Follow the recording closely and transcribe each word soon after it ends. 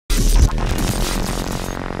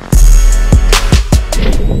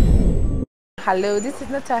Hello, this is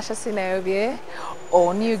Natasha sinayobye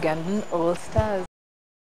on Ugandan All Stars.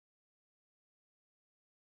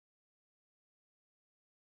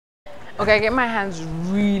 Okay, I get my hands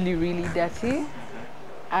really dirty.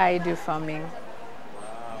 I do farming.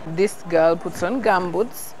 This girl puts on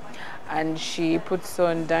gumboots and she puts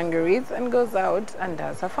on dungarees and goes out and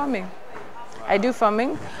does her farming. I do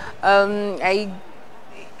farming. I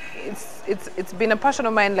it's been a passion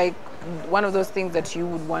of mine, like one of those things that you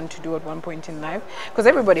would want to do at one point in life, because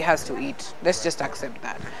everybody has to eat. Let's just accept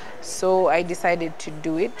that. So I decided to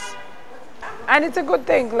do it, and it's a good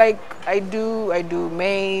thing. Like I do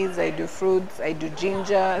maize, I do fruits, I do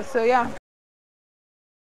ginger. So yeah.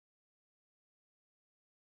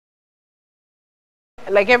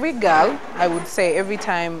 Like every girl, I would say every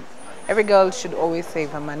girl should always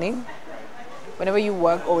save her money. Whenever you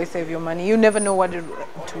work, always save your money. You never know what it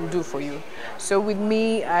will do for you. So with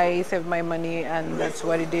me, I saved my money, and that's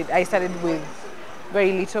what it did. I started with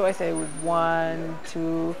very little. I started with one,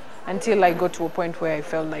 two, until I got to a point where I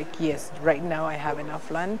felt like, yes, right now I have enough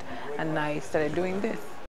land, and I started doing this.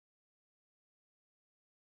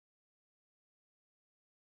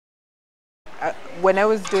 When I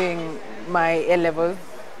was doing my A levels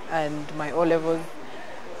and my O levels,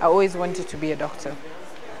 I always wanted to be a doctor.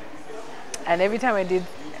 And every time I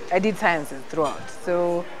did sciences throughout.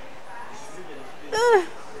 So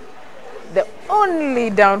the only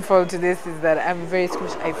downfall to this is that I'm very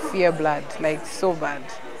squishy. I fear blood, like so bad.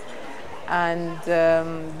 And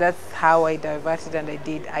that's how I diverted and I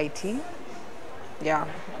did IT. Yeah.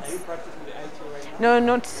 Are you practicing the IT right No,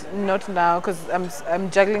 now? not now, because I'm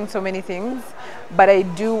juggling so many things. But I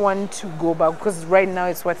do want to go back, because right now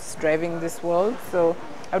it's what's driving this world. So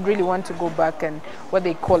I'd really want to go back and what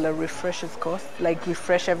they call a refresher's course, like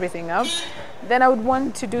refresh everything up. Then I would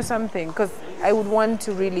want to do something, because I would want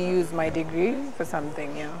to really use my degree for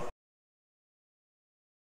something. Yeah.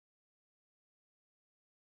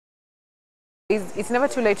 It's never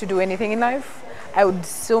too late to do anything in life. I would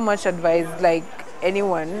so much advise, like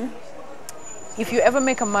anyone, if you ever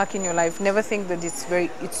make a mark in your life, never think that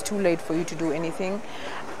it's too late for you to do anything.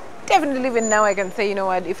 Definitely, even now I can say, you know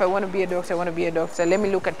what, if I want to be a doctor, I want to be a doctor. Let me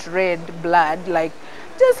look at red blood, like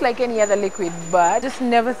just like any other liquid, but just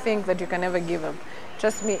never think that you can ever give up.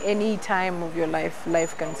 Trust me, any time of your life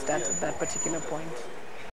can start at that particular point.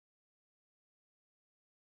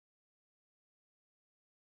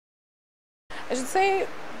 I should say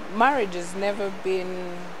marriage has never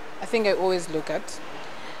been a thing I always look at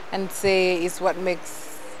and say is what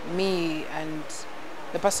makes me and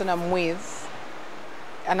the person I'm with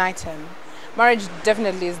an item. Marriage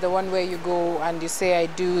definitely is the one where you go and you say I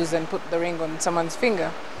do's and put the ring on someone's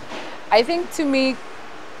finger. I think to me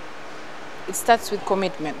it starts with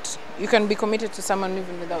commitment. You can be committed to someone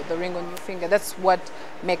even without the ring on your finger. That's what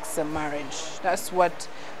makes a marriage. That's what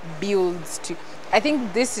builds to. I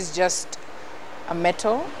think this is just a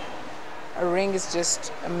metal. A ring is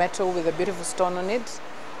just a metal with a beautiful stone on it.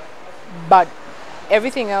 But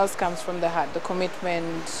everything else comes from the heart. The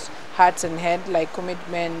commitment, heart and head, like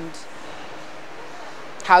commitment,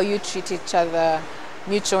 how you treat each other,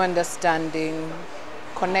 mutual understanding,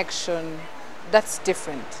 connection. That's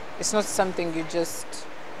different. It's not something you just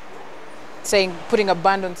saying, putting a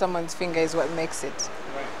band on someone's finger is what makes it.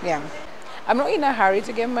 Yeah. I'm not in a hurry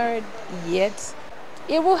to get married yet.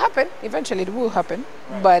 It will happen. Eventually it will happen.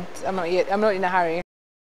 But I'm not in a hurry.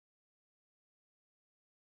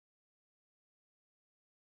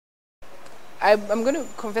 I'm going to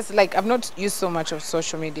confess, like, I've not used so much of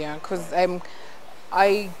social media because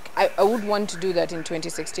I would want to do that in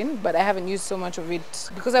 2016, but I haven't used so much of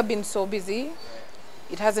it because I've been so busy.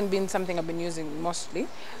 It hasn't been something I've been using mostly,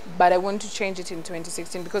 but I want to change it in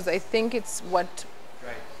 2016 because I think it's what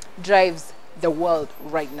drives the world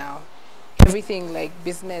right now. Everything, like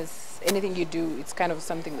business, anything you do, it's kind of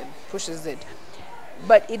something that pushes it.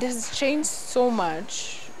 But it has changed so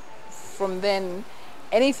much from then.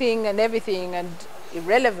 Anything and everything and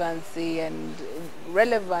irrelevancy and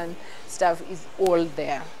relevant stuff is all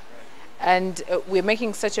there. And we're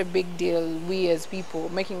making such a big deal, we as people,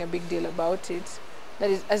 making a big deal about it, that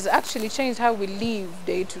it has actually changed how we live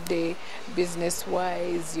day to day,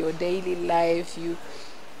 business-wise, your daily life.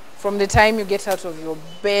 From the time you get out of your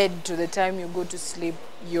bed to the time you go to sleep,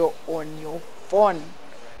 you're on your phone.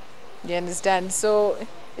 You understand? So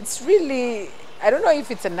it's really, I don't know if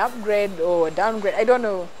it's an upgrade or a downgrade. I don't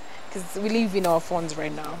know, because we live in our phones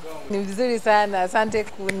right now. Ni vizuri sana. Asante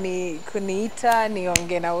kuniita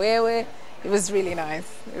niongee na wewe. It was really nice.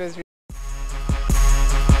 It was really